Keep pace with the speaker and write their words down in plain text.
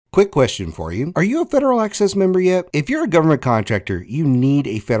Quick question for you. Are you a Federal Access member yet? If you're a government contractor, you need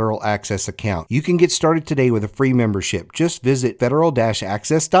a Federal Access account. You can get started today with a free membership. Just visit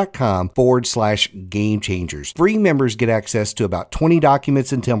federal-access.com/game changers. Free members get access to about 20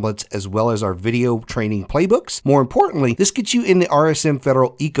 documents and templates, as well as our video training playbooks. More importantly, this gets you in the RSM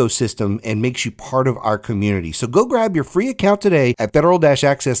Federal ecosystem and makes you part of our community. So go grab your free account today at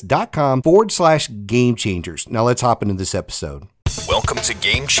federal-access.com/game changers. Now let's hop into this episode. Welcome to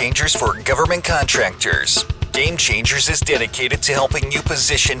Game Changers for Government Contractors. Game Changers is dedicated to helping you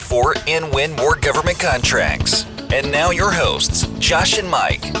position for and win more government contracts. And now your hosts, Josh and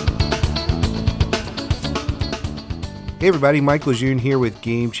Mike. Hey everybody, Mike Lejeune here with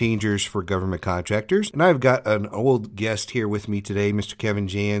Game Changers for Government Contractors, and I've got an old guest here with me today, Mr. Kevin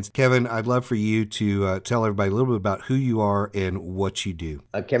Jans. Kevin, I'd love for you to tell everybody a little bit about who you are and what you do.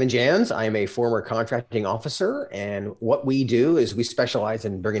 Kevin Jans, I am a former contracting officer, and what we do is we specialize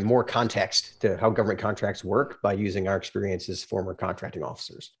in bringing more context to how government contracts work by using our experience as former contracting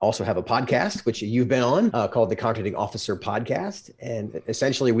officers. Also have a podcast, which you've been on, called the Contracting Officer Podcast, and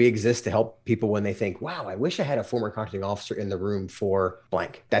essentially we exist to help people when they think, wow, I wish I had a former contracting officer in the room for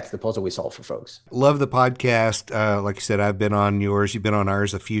blank. That's the puzzle we solve for folks. Love the podcast. Like I said, I've been on yours. You've been on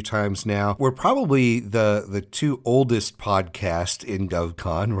ours a few times now. We're probably the two oldest podcasts in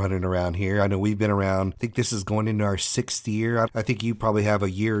GovCon running around here. I know we've been around. I think this is going into our 6th year. I think you probably have a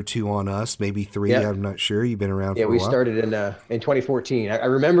year or two on us, maybe 3. Yep. I'm not sure. You've been around for a while. Yeah, we started in 2014. I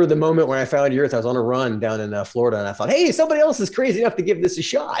remember the moment when I found yours. I was on a run down in Florida, and I thought, hey, somebody else is crazy enough to give this a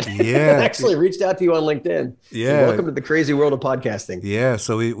shot. Yeah. I actually reached out to you on LinkedIn. Yeah. So welcome to the crazy world of podcasting. Yeah.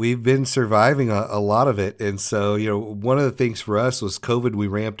 So we've been surviving a lot of it. And so, one of the things for us was COVID. We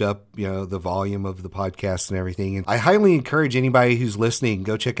ramped up, the volume of the podcast and everything. And I highly encourage anybody who's listening,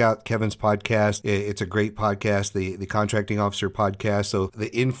 go check out Kevin's podcast. It's a great podcast, the Contracting Officer Podcast. So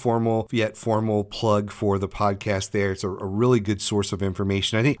the informal yet formal plug for the podcast there. It's a really good source of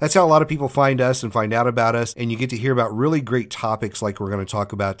information. I think that's how a lot of people find us and find out about us. And you get to hear about really great topics like we're going to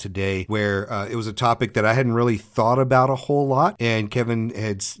talk about today, where it was a topic that I hadn't really thought about a whole lot. And Kevin,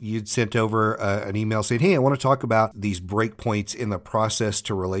 you'd sent over an email saying, hey, I want to talk about these breakpoints in the process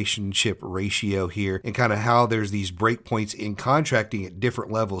to relationship ratio here, and kind of how there's these breakpoints in contracting at different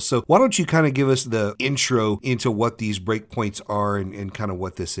levels. So why don't you kind of give us the intro into what these breakpoints are and kind of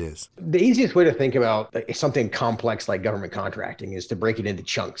what this is? The easiest way to think about something complex like government contracting is to break it into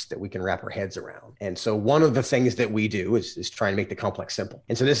chunks that we can wrap our heads around. And so one of the things that we do is try and make the complex simple.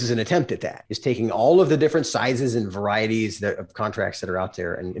 And so this is an attempt at that, is taking all of the different sizes and varieties of contracts that are out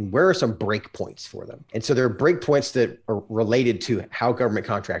there, and where are some breakpoints for them. And so there are breakpoints that are related to how government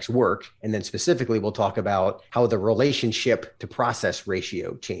contracts work. And then specifically, we'll talk about how the relationship to process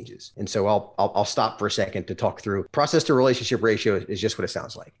ratio changes. And so I'll stop for a second to talk through process to relationship ratio is just what it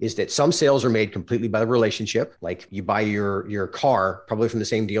sounds like, is that some sales are made completely by the relationship. Like you buy your car probably from the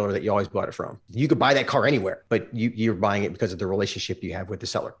same dealer that you always bought it from. You could buy that car anywhere, but you're buying it because of the relationship you have with the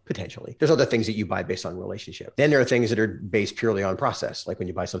seller, potentially. There's other things that you buy based on relationship. Then there are things that are based purely on process, like when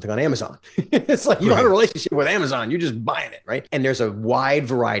you buy something on Amazon. It's like you don't have a relationship with Amazon, you're just buying it, right? And there's a wide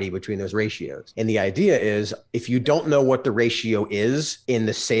variety between those ratios. And the idea is, if you don't know what the ratio is in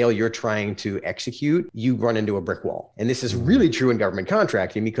the sale you're trying to execute, you run into a brick wall. And this is really true in government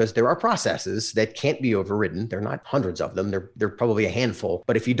contracting, because there are processes that can't be overridden. They're not hundreds of them. They're probably a handful.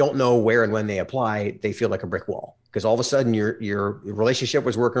 But if you don't know where and when they apply, they feel like a brick wall. Because all of a sudden your relationship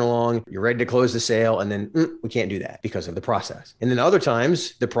was working along, you're ready to close the sale, and then we can't do that because of the process. And then other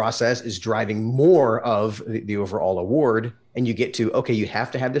times the process is driving more of the overall award, and you get to, okay, you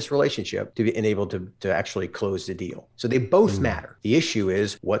have to have this relationship to be enabled to actually close the deal. So they both matter. The issue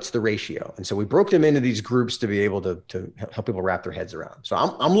is, what's the ratio? And so we broke them into these groups to be able to help people wrap their heads around. So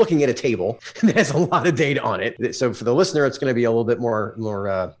I'm looking at a table that has a lot of data on it. So for the listener, it's going to be a little bit more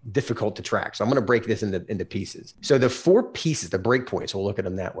difficult to track. So I'm going to break this into pieces. So the 4 pieces, the breakpoints, we'll look at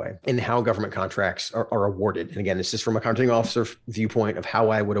them that way, in how government contracts are awarded. And again, this is from a contracting officer viewpoint of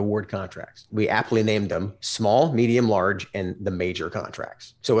how I would award contracts. We aptly named them small, medium, large, and the major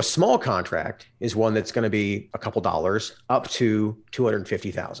contracts. So a small contract is one that's going to be a couple dollars up to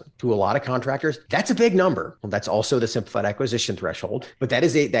 $250,000. To a lot of contractors, that's a big number. Well, that's also the simplified acquisition threshold, but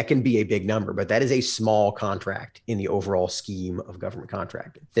that can be a big number, but that is a small contract in the overall scheme of government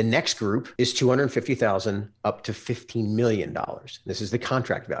contracting. The next group is $250,000 up to $15 million. This is the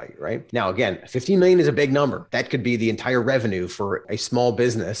contract value, right? Now, again, $15 million is a big number. That could be the entire revenue for a small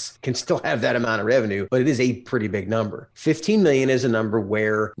business, can still have that amount of revenue, but it is a pretty big number. $15 15 million is a number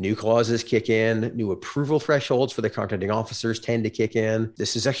where new clauses kick in, new approval thresholds for the contracting officers tend to kick in.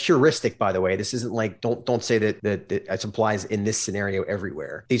 This is a heuristic, by the way. This isn't like, don't say that it applies in this scenario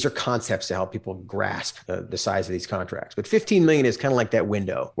everywhere. These are concepts to help people grasp the size of these contracts. But 15 million is kind of like that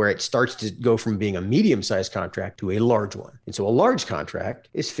window where it starts to go from being a medium-sized contract to a large one. And so a large contract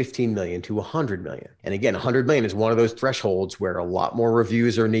is 15 million to 100 million. And again, 100 million is one of those thresholds where a lot more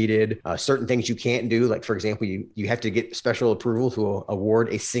reviews are needed. Certain things you can't do, like for example, you have to get special approval to award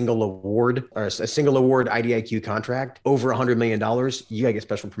a single award or a single award IDIQ contract over $100 million. You gotta get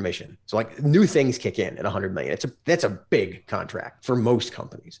special permission. So like new things kick in at 100 million. That's a big contract for most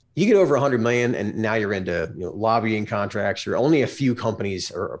companies. You get over 100 million and now you're into lobbying contracts. You're only a few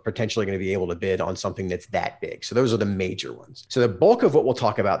companies are potentially going to be able to bid on something that's that big. So those are the major ones. So the bulk of what we'll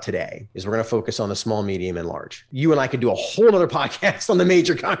talk about today is we're going to focus on the small, medium, and large. You and I could do a whole other podcast on the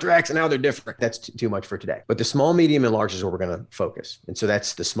major contracts and how they're different. That's too much for today. But the small, medium, and large is where we're going to focus. And so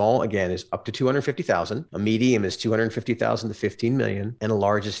that's the small, again, is up to 250,000. A medium is 250,000 to 15 million. And a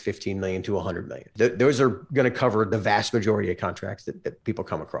large is 15 million to 100 million. Those are going to cover the vast majority of contracts that people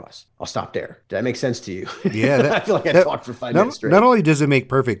come across. I'll stop there. Did that make sense to you? Yeah. I feel like I talked for 5 minutes straight. Not only does it make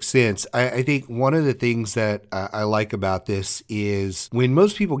perfect sense, I think one of the things that I like about this is when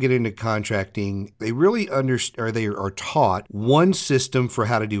most people get into contracting, they really understand, or they are taught one system for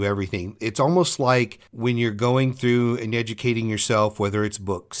how to do everything. It's almost like when you're going through and educating yourself, whether it's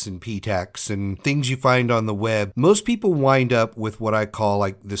books and PTACs and things you find on the web, most people wind up with what I call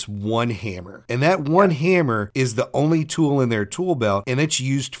like this one hammer. And that one hammer is the only tool in their tool belt, and it's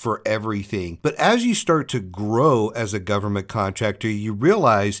used for everything. But as you start to grow as a government contractor, you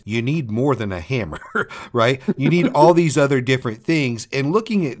realize you need more than a hammer, right? You need all these other different things. And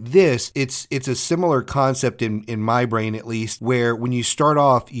looking at this, it's a similar concept in my brain, at least, where when you start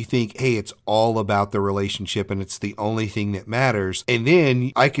off, you think, hey, it's all about the relationship and it's the only thing that matters. And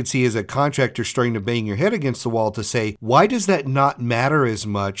then I could see as a contractor starting to bang your head against the wall to say, why does that not matter as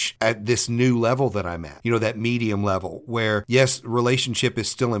much at this new level that I'm at? That medium level where, yes, relationship is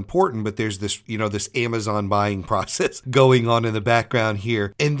still important, but there's this, this Amazon buying process going on in the background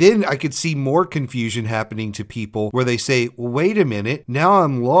here. And then I could see more confusion happening to people where they say, well, wait a minute, now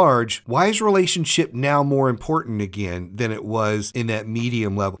I'm large. Why is relationship now more important again than it was in that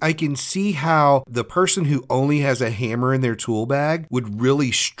medium level? I can see how the person who only has a hammer in their tool bag would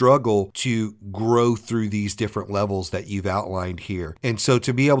really struggle to grow through these different levels that you've outlined here. And so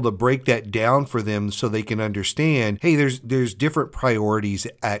to be able to break that down for them so they can understand, hey, there's different priorities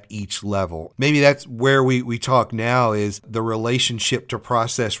at each level. Maybe that's where we talk now is the relationship to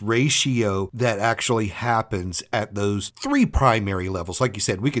process ratio that actually happens at those three primary levels. Like you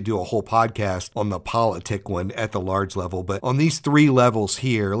said, we could do a whole podcast on the politic one at the large level, but on these three levels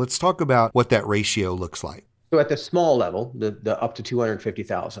here, let's talk about what that ratio looks like. So at the small level, the up to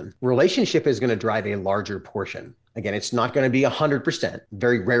 250,000, relationship is going to drive a larger portion. Again, it's not going to be 100%.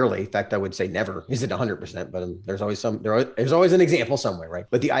 Very rarely, in fact, I would say never is it 100%, but there's always an example somewhere, right?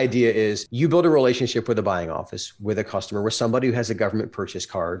 But the idea is you build a relationship with a buying office, with a customer, with somebody who has a government purchase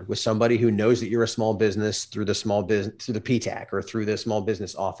card, with somebody who knows that you're a small business through the PTAC or through the small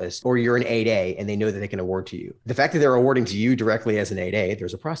business office, or you're an 8A and they know that they can award to you. The fact that they're awarding to you directly as an 8A,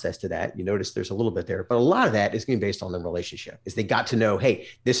 there's a process to that. You notice there's a little bit there, but a lot of that is going to be based on the relationship. Is they got to know, hey,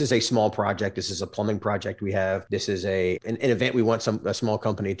 this is a small project. This is a plumbing project we have. This is an event we want a small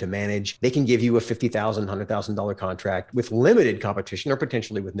company to manage. They can give you a $50,000, $100,000 contract with limited competition or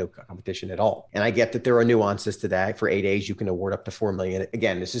potentially with no competition at all. And I get that there are nuances to that. For 8As, you can award up to $4 million.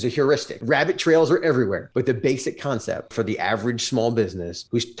 Again, this is a heuristic. Rabbit trails are everywhere. But the basic concept for the average small business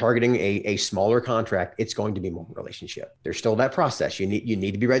who's targeting a smaller contract, it's going to be more relationship. There's still that process. You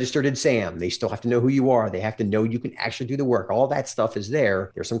need to be registered in SAM. They still have to know who you are. They have to know you can actually do the work. All that stuff is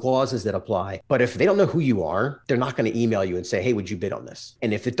there. There's some clauses that apply. But if they don't know who you are, they're not going to email you and say, hey, would you bid on this?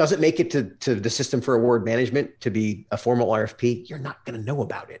 And if it doesn't make it to the system for award management to be a formal RFP, you're not going to know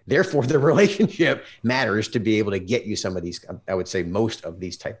about it. Therefore, the relationship matters to be able to get you some of these, I would say most of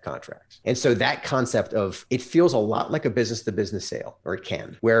these type contracts. And so that concept of it feels a lot like a business to business sale, or it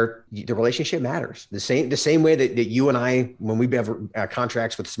can, where the relationship matters. The same way that you and I, when we have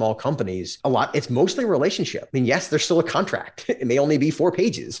contracts with small companies, it's mostly relationship. I mean, yes, there's still a contract. It may only be 4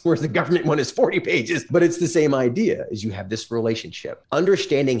 pages, whereas the government one is 40 pages, but it's the same idea is you have this relationship.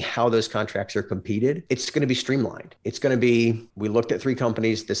 Understanding how those contracts are competed, it's going to be streamlined. It's going to be, we looked at 3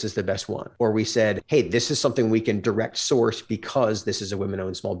 companies, this is the best one. Or we said, hey, this is something we can direct source because this is a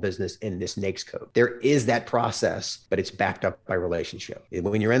women-owned small business in this NAICS code. There is that process, but it's backed up by relationship.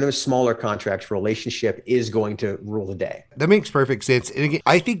 When you're in those smaller contracts, relationship is going to rule the day. That makes perfect sense. And again,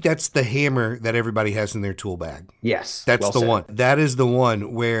 I think that's the hammer that everybody has in their tool bag. Yes. That's well the said. one. That is the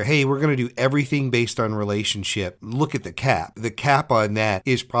one where, hey, we're going to do everything based on relationship. Look at the cap. The cap on that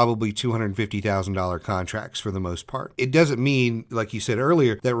is probably $250,000 contracts for the most part. It doesn't mean, like you said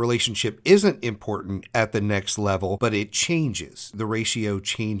earlier, that relationship isn't important at the next level, but it changes. The ratio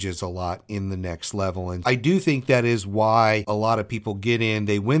changes a lot in the next level. And I do think that is why a lot of people get in,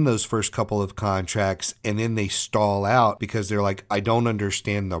 they win those first couple of contracts, and then they stall out because they're like, I don't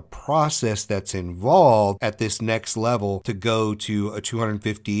understand the process that's involved at this next level to go to a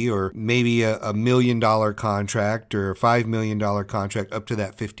 $250 or maybe a $1 million contract or a $5 million contract up to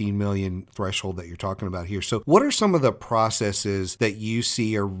that 15 million threshold that you're talking about here. So what are some of the processes that you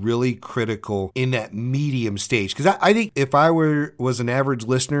see are really critical in that medium stage? Because I think if I was an average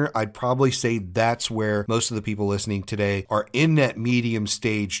listener, I'd probably say that's where most of the people listening today are in that medium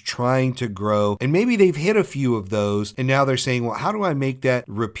stage trying to grow. And maybe they've hit a few of those and now they're saying, well, how do I make that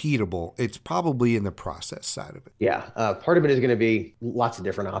repeatable? It's probably in the process side of it. Yeah. Part of it is going to be lots of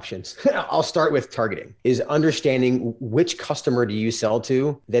different options. I'll start with targeting, is understanding which customer do you sell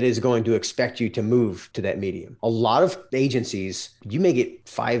to that is going to expect you to move to that medium. A lot of agencies, you may get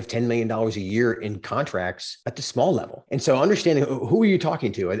 $5, $10 million a year in contracts at the small level. And so understanding who are you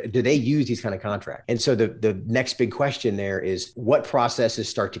talking to? Do they use these kind of contracts? And so the next big question there is what processes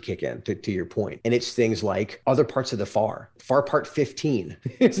start to kick in to your point? And it's things like other parts of the FAR Part 15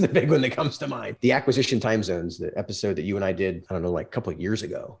 is the big one that comes to mind. The acquisition time zones, the episode that you and I did, I don't know, like a couple of years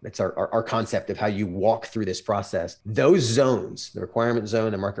ago. That's our concept of how you walk through this process. Those zones, the requirement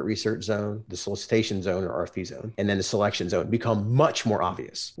zone, the market research zone, the solicitation zone or RFP zone, and then the selection zone become much more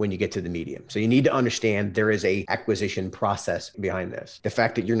obvious when you get to the medium. So you need to understand there is a acquisition process behind this. The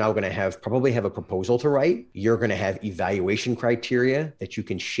fact that you're now going to probably have a proposal to write, you're going to have evaluation criteria that you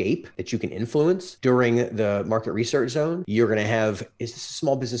can shape, that you can influence during the market research zone. You're going to have, is this a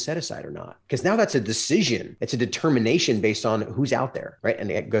small business set aside or not? Because now that's a decision. It's a determination based on who's out there, right?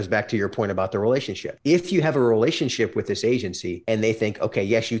 And it goes back to your point about the relationship. If you have a relationship with this agency and they think, okay,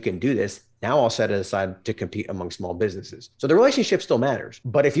 yes, you can do this, now I'll set it aside to compete among small businesses. So the relationship still matters.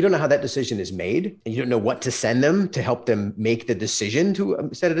 But if you don't know how that decision is made and you don't know what to send them to help them make the decision to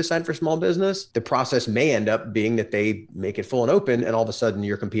set it aside for small business, the process may end up being that they make it full and open. And all of a sudden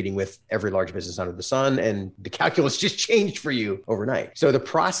you're competing with every large business under the sun and the calculus just changed for you overnight. So the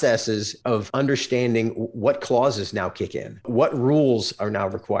processes of understanding what clauses now kick in, what rules are now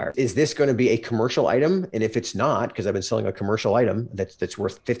required. Is this going to be a commercial item? And if it's not, because I've been selling a commercial item that's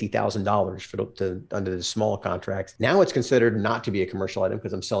worth $50,000 under the small contracts. Now it's considered not to be a commercial item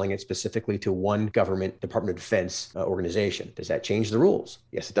because I'm selling it specifically to one government Department of Defense organization. Does that change the rules?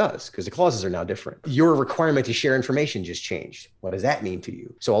 Yes, it does, because the clauses are now different. Your requirement to share information just changed. What does that mean to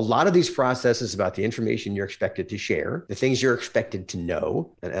you? So a lot of these processes about the information you're expected to share, the things you're expected to know,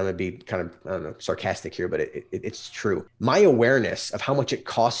 and I'm going to be kind of, I don't know, sarcastic here, but it's true. My awareness of how much it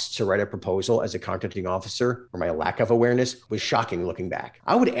costs to write a proposal as a contracting officer, or my lack of awareness, was shocking looking back.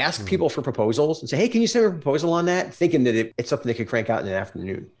 I would ask people for proposals and say, hey, can you send me a proposal on that? Thinking that it's something they could crank out in an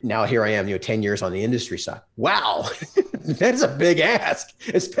afternoon. Now here I am, 10 years on the industry side. Wow, that's a big ask,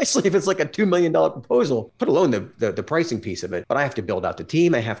 especially if it's like a $2 million proposal, put alone the pricing piece of it. But I have to build out the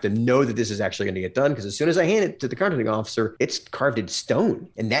team. I have to know that this is actually going to get done, because as soon as I hand it to the contracting officer, it's carved in stone.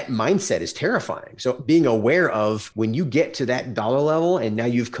 And that mindset is terrifying. So being aware of when you get to that dollar level and now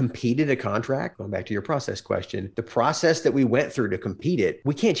you've competed a contract, going back to your process question, the process that we went through to compete it,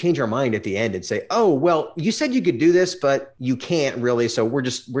 we can't change our mind at the end and say, oh, well, you said you could do this, but you can't really. So we're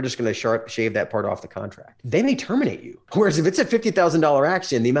just going to shave that part off the contract. They may terminate you. Whereas if it's a $50,000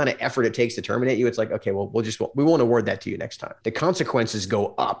 action, the amount of effort it takes to terminate you, it's like, okay, well, we won't award that to you next time. The consequences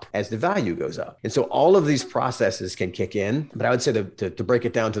go up as the value goes up. And so all of these processes can kick in. But I would say to break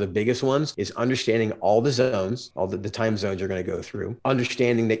it down to the biggest ones is understanding all the zones, all the time zones you're going to go through,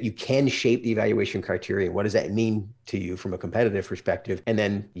 understanding that you can shape the evaluation criteria. What does that mean to you from a competitive perspective? And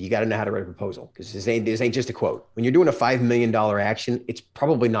then you got to know how to write a proposal, because this ain't just a quote. When you're doing a $5 million action, it's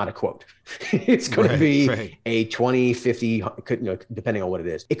probably not a quote. It's going to be a $20, 50, could, depending on what it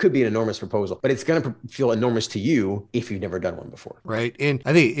is. It could be an enormous proposal, but it's going to feel enormous to you if you've never done one before. Right. And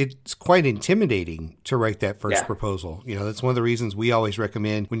I think it's quite intimidating to write that first proposal. That's one of the reasons we always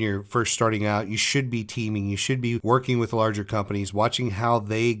recommend when you're first starting out, you should be teaming, you should be working with larger companies, watching how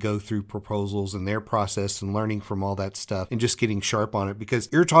they go through proposals and their process and learning from all that stuff and just getting sharp on it, because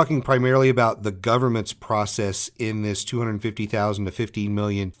you're talking primarily about the government's process in this 250,000 to 15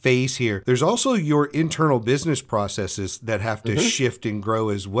 million phase here. There's also your internal business processes that have to shift and grow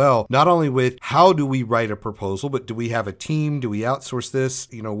as well. Not only with how do we write a proposal, but do we have a team? Do we outsource this?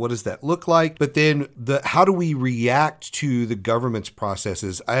 What does that look like? But then how do we react to the government's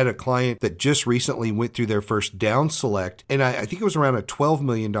processes? I had a client that just recently went through their first down select, and I think it was around a $12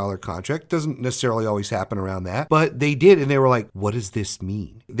 million contract. Doesn't necessarily always happen around that, but they did. And they were like, what does this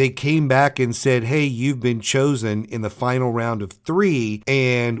mean? They came back and said, hey, you've been chosen in the final round of 3,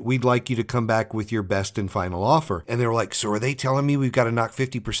 and we'd like you to come back with your best and final offer. And they were like, so are they telling me we've got to knock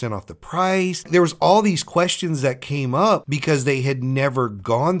 50% off the price? There was all these questions that came up because they had never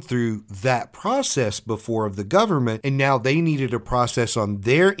gone through that process before of the government, and now they needed a process on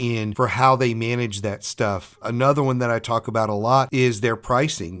their end for how they manage that stuff. Another one that I talk about a lot is their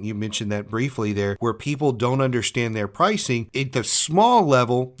pricing. You mentioned that briefly there, where people don't understand their pricing. At the small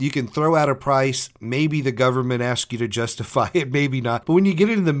level, you can throw out a price. Maybe the government asks you to justify it, maybe not. But when you get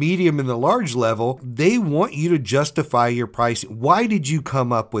into the medium and the large level, they want you to justify your pricing. Why did you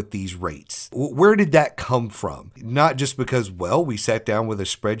come up with these rates? Where did that come from? Not just because, well, we sat down with a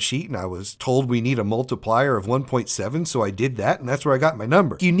spreadsheet and I was told we need a multiplier of 1.7, so I did that, and that's where I got my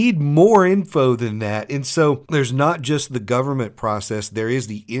number. You need more info than that. And so there's not just the government process, there is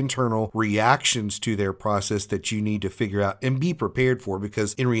the internal reactions to their process that you need to figure out and be prepared for,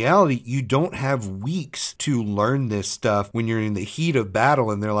 because in reality, you don't have weeks to learn this stuff when you're in the heat of battle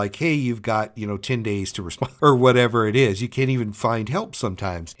and they're like, hey, you've got, 10 days to respond or whatever it is. You can't even find help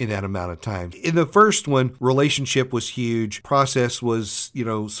sometimes in that amount of time. In the first one, relationship was huge. Process was,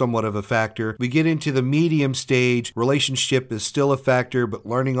 somewhat of a factor. We get into the medium stage, relationship is still a factor, but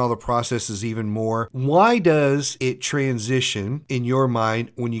learning all the processes even more. Why does it transition in your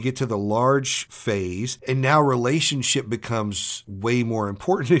mind when you get to the large phase and now relationship becomes way more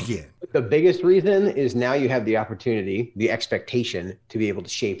important again? The biggest reason is now you have the opportunity, the expectation to be able to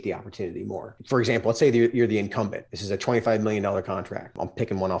shape the opportunity more. For example, let's say you're the incumbent. This is a $25 million contract. I'm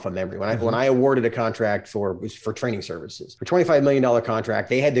picking one off of memory. When I awarded a contract for training services, for $25 million contract,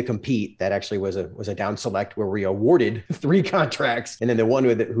 they had to compete. That actually was a down select where we awarded 3 contracts. And then the one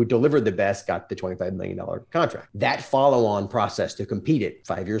who delivered the best got the $25 million contract. That follow-on process to compete it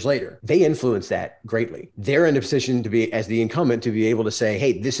 5 years later, they influence that greatly. They're in a position to be, as the incumbent, to be able to say,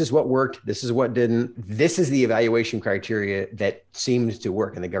 hey, this is what worked. This is what didn't. This is the evaluation criteria that seems to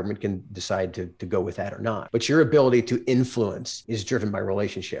work, and the government can decide to go with that or not. But your ability to influence is driven by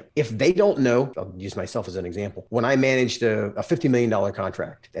relationship. If they don't know, I'll use myself as an example. When I managed a $50 million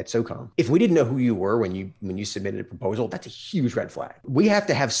contract at SOCOM, if we didn't know who you were when you submitted a proposal, that's a huge red flag. We have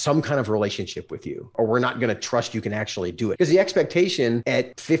to have some kind of relationship with you, or we're not going to trust you can actually do it. Because the expectation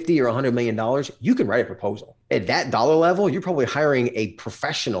at $50 or $100 million, you can write a proposal. At that dollar level, you're probably hiring a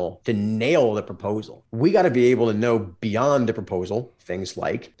professional to nail the proposal. We got to be able to know beyond the proposal things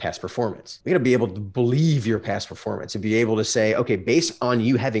like past performance. We got to be able to believe your past performance and be able to say, okay, based on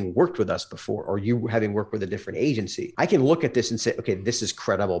you having worked with us before, or you having worked with a different agency, I can look at this and say, okay, this is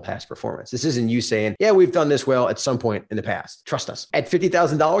credible past performance. This isn't you saying, yeah, we've done this well at some point in the past. Trust us. At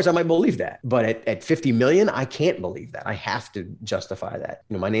 $50,000, I might believe that. But at 50 million, I can't believe that. I have to justify that.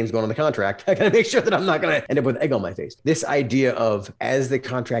 My name's going on the contract. I got to make sure that I'm not going to end up with egg on my face. This idea of, as the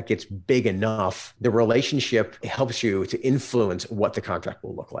contract gets big enough, the relationship helps you to influence what the contract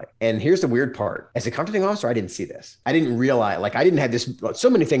will look like. And here's the weird part. As a contracting officer, I didn't see this. I didn't realize, I didn't have this, so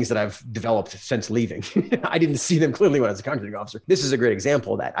many things that I've developed since leaving. I didn't see them clearly when I was a contracting officer. This is a great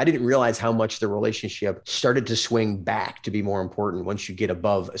example of that. I didn't realize how much the relationship started to swing back to be more important once you get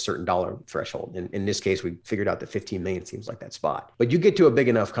above a certain dollar threshold. And in this case, we figured out that 15 million seems like that spot. But you get to a big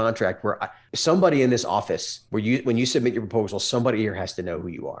enough contract where somebody in this office, when you submit your proposal, somebody here has to know who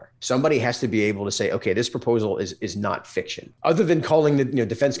you are. Somebody has to be able to say, okay, this proposal is not fiction. Other than calling the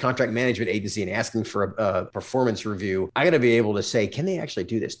Defense Contract Management Agency and asking for a performance review, I got to be able to say, can they actually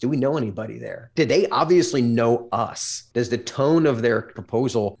do this? Do we know anybody there? Did they obviously know us? Does the tone of their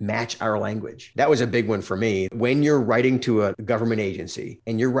proposal match our language? That was a big one for me. When you're writing to a government agency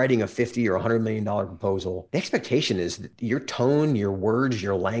and you're writing a $50 or $100 million proposal, the expectation is that your tone, your words,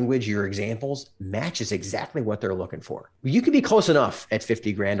 your language, your examples matches exactly what they're looking for. You could be close enough at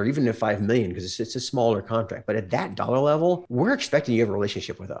 50 grand or even at 5 million because it's a smaller contract. But at that dollar level, we're expecting you have a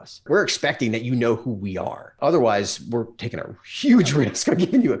relationship with us. We're expecting that you know who we are. Otherwise, we're taking a huge risk of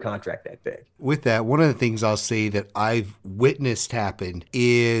giving you a contract that big. With that, one of the things I'll say that I've witnessed happen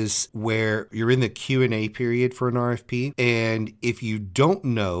is where you're in the Q&A period for an RFP, and if you don't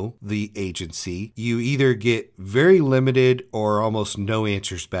know the agency, you either get very limited or almost no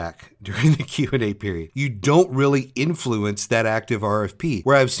answers back during the Q&A period. You don't really influence that active RFP.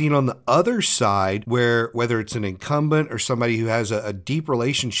 Where I've seen on the other side, where whether it's an incumbent or somebody who has a deep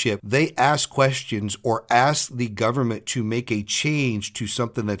relationship, they ask questions or ask the government to make a change to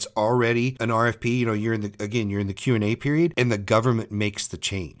something that's already an RFP. You're in the Q&A period, and the government makes the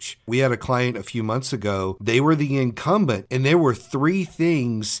change. We had a client a few months ago. They were the incumbent, and there were 3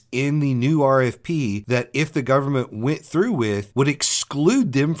 things in the new RFP that if the government went through with would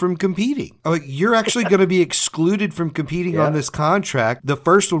exclude them from competing. I'm like, you're actually going to be excluded from competing on this contract. The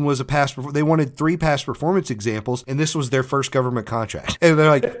first one was they wanted 3 past performance examples, and this was their first government contract. And they're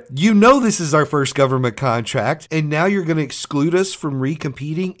like, this is our first government contract, and now you're going to exclude us from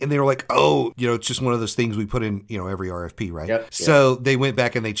recompeting. And they were like, it's just one of those things we put in, every RFP, right? Yep. So they went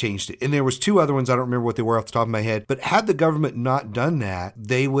back and they changed it. And there was 2 other ones. I don't remember what they were off the top of my head, but had the government not done that,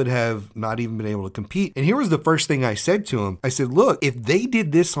 they would have not even been able to compete. And here was the first thing I said to them. I said, look, if they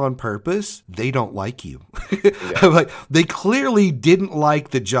did this on purpose, they don't like you. I'm like, they clearly didn't like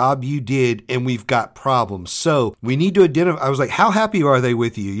the job you did, and we've got problems. So we need to identify. I was like, how happy are they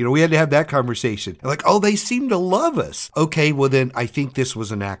with you? We had to have that conversation. I'm like, they seem to love us. Okay, well then I think this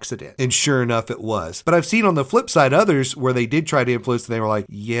was an accident. And sure enough, it was. But I've seen on the flip side others where they did try to influence, and they were like,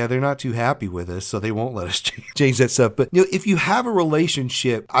 yeah, they're not too happy with us, so they won't let us change that stuff. But if you have a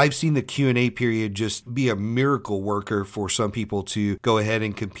relationship, I've seen the Q&A period just be a miracle worker for some people to go ahead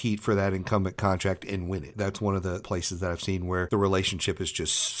and compete for that incumbent contract and win it. That's one of the places that I've seen where the relationship is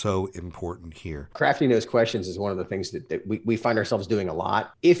just so important here. Crafting those questions is one of the things that we find ourselves doing a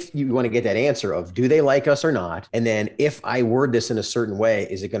lot. If you want to get that answer of, do they like us or not? And then if I word this in a certain way,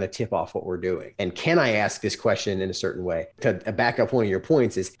 is it going to tip off what we're doing? And can I ask this question in a certain way? To back up one of your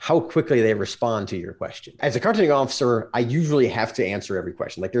points is how quickly they respond to your question. As a contracting officer, I usually have to answer every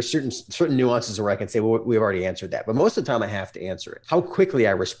question. Like there's certain nuances where I can say, well, we've already answered that. But most of the time I have to answer it. How quickly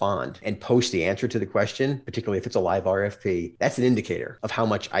I respond and post the answer to the question, particularly if it's a live RFP, that's an indicator of how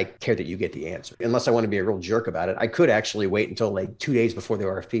much I care that you get the answer. Unless I want to be a real jerk about it, I could actually wait until like 2 days before the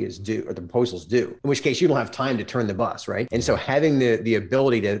RFP is due or the proposal's due, in which case you don't have time to turn the bus, right? And so having the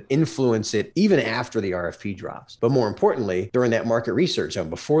ability to influence it even after the RFP drops, but more importantly, during that market research zone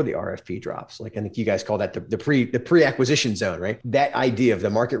before the RFP drops, like I think you guys call that the pre-acquisition zone, right? That idea of the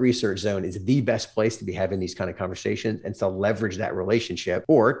market research zone is the best place to be having these kind of conversations and to leverage that relationship,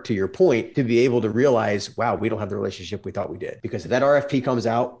 or to your point, to be able to realize, wow, we don't have the relationship we thought we did. Because if that RFP comes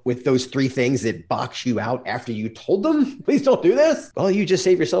out with those 3 things that box you out after you told them, please don't do this, well, you just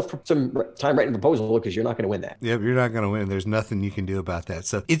save yourself some time writing a proposal because you're not going to win that. Yep, you're not going to win. There's nothing you can do about that.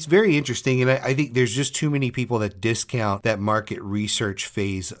 So it's very interesting. And I think there's just too many people that discount that market research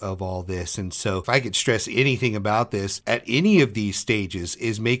phase of all this. And so if I could stress anything about this at any of these stages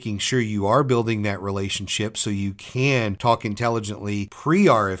is making sure you are building that relationship so you can talk intelligently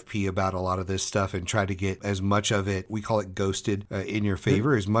pre-RFP about a lot of this stuff and try to get as much of it, we call it ghosted, in your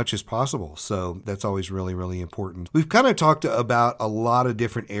favor as much as possible. So that's always really, really important. We've kind of talked about a lot of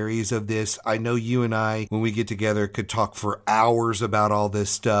different areas of this. I know you and I, when we get together, could talk for hours about all this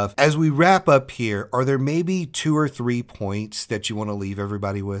stuff. As we wrap up here, are there maybe 2 or 3 points that you want to leave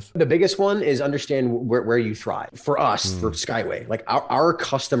everybody with? The biggest one is understand where you thrive. For us, for Skyway, like our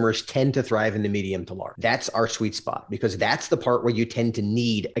customers tend to thrive in the medium to large. That's our sweet spot because that's the part where you tend to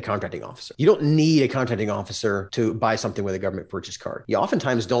need a contracting officer. You don't need a contracting officer to buy something with a government purchase card. You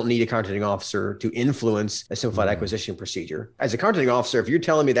oftentimes don't need a contracting officer to influence a simplified acquisition procedure. As a contracting officer, if you're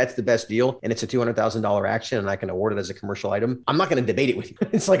telling me that's the best deal and it's a $200,000 action and I can award it as a commercial item, I'm not going to debate it with you.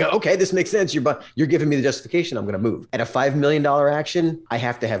 It's like, okay, this makes sense. You're giving me the justification. I'm going to move. At a $5 million action, I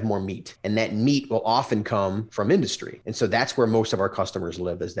have to have more meat. And that meat will often come from industry. And so that's where most of our customers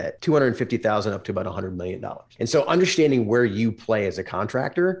live, is that $250,000 up to about $100 million. And so understanding where you play as a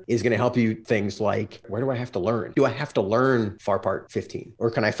contractor is going to help you things like, where do I have to learn? Do I have to learn FAR Part 15? Or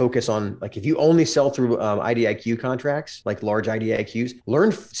can I focus on, like, if you only sell through IDIQ contracts, like large IDIQs,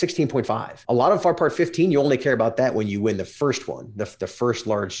 learn 16.5. A lot of FAR Part 15, you only care about that when you win the first one, the first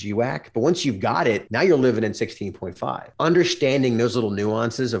large GWAC. But once you've got it, now you're living in 16.5. Understanding those little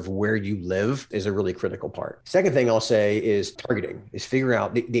nuances of where you live is a really critical part. Second thing I'll say is targeting, is figuring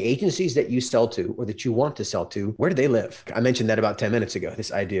out the agencies that you sell to or that you want to sell to, where do they live? mentioned that about 10 minutes ago,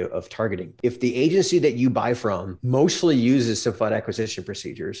 this idea of targeting. If the agency that you buy from mostly uses simplified acquisition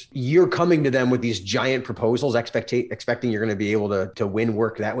procedures, you're coming to them with these giant proposals, expecting you're going to be able to win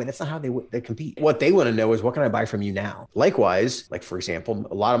work that way. That's not how they compete. What they want to know is, what can I buy from you now? Likewise, like for example,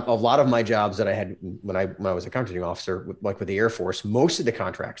 a lot of my jobs that I had when I was a contracting officer, like with the Air Force, most of the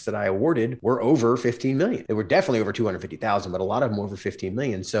contracts that I awarded were over 15 million. They were definitely over 250,000, but a lot of them over 15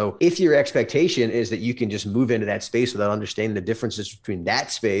 million. So if your expectation is that you can just move into that space without understanding the differences between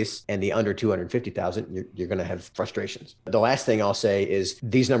that space and the under 250,000, you're going to have frustrations. The last thing I'll say is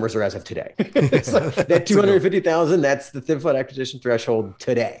these numbers are as of today. So that 250,000, that's the simplified acquisition threshold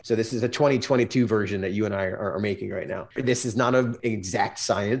today. So this is a 2022 version that you and I are making right now. This is not an exact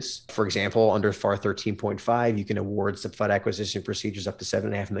science. For example, under FAR 13.5, you can award simplified acquisition procedures up to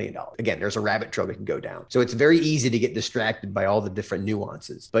 $7.5 million. Again, there's a rabbit trail that can go down. So it's very easy to get distracted by all the different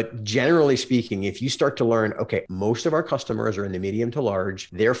nuances. But generally speaking, if you start to learn, okay, most of our customers are in the medium to large,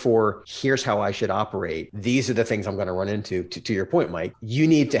 therefore, here's how I should operate. These are the things I'm going to run into. To your point, Mike, you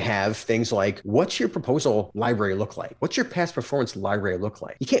need to have things like, what's your proposal library look like? What's your past performance library look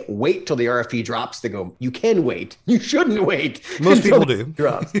like? You can't wait till the RFP drops to go. You can wait. You shouldn't wait. Most people do.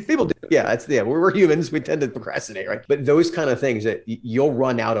 Drops. People do. Yeah, we're humans. We tend to procrastinate, right? But those kind of things that you'll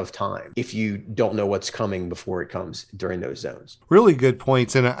run out of time if you don't know what's coming before it comes during those zones. Really good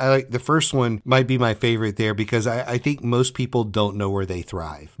points. And I like the first one might be my favorite there, because I think most people don't know where they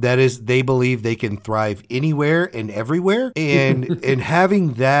thrive. That is, they believe they can thrive anywhere and everywhere. And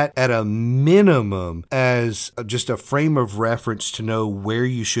having that at a minimum as just a frame of reference to know where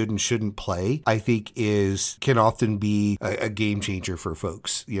you should and shouldn't play, I think can often be a game changer for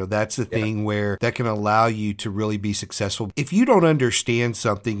folks. That's the thing where that can allow you to really be successful. If you don't understand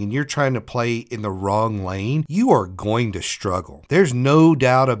something and you're trying to play in the wrong lane, you are going to struggle. There's no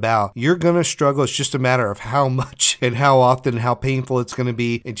doubt about you're going to struggle. It's just a matter of how much and how often, how painful it's going to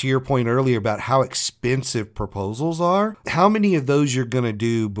be. And to your point earlier about how expensive proposals are, how many of those you're going to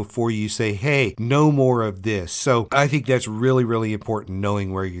do before you say, hey, no more of this. So I think that's really, really important,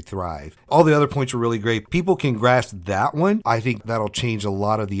 knowing where you thrive. All the other points were really great. People can grasp that one. I think that'll change a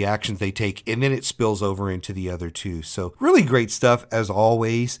lot of the actions they take, and then it spills over into the other two. So really great stuff as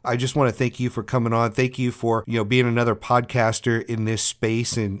always. I just want to thank you for coming on. Thank you for, being another podcaster in this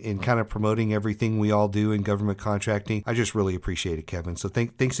space and kind of promoting everything we all do in government contracting. I just really appreciate it, Kevin. So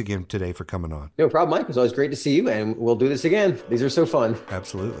thanks again today for coming on. No problem, Mike. It was always great to see you, and we'll do this again. These are so fun.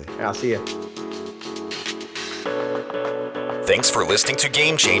 Absolutely. I'll see you. Thanks for listening to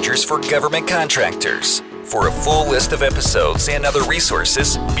Game Changers for Government Contractors. For a full list of episodes and other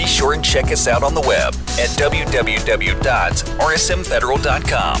resources, be sure and check us out on the web at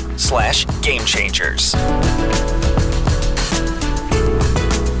www.rsmfederal.com/gamechangers.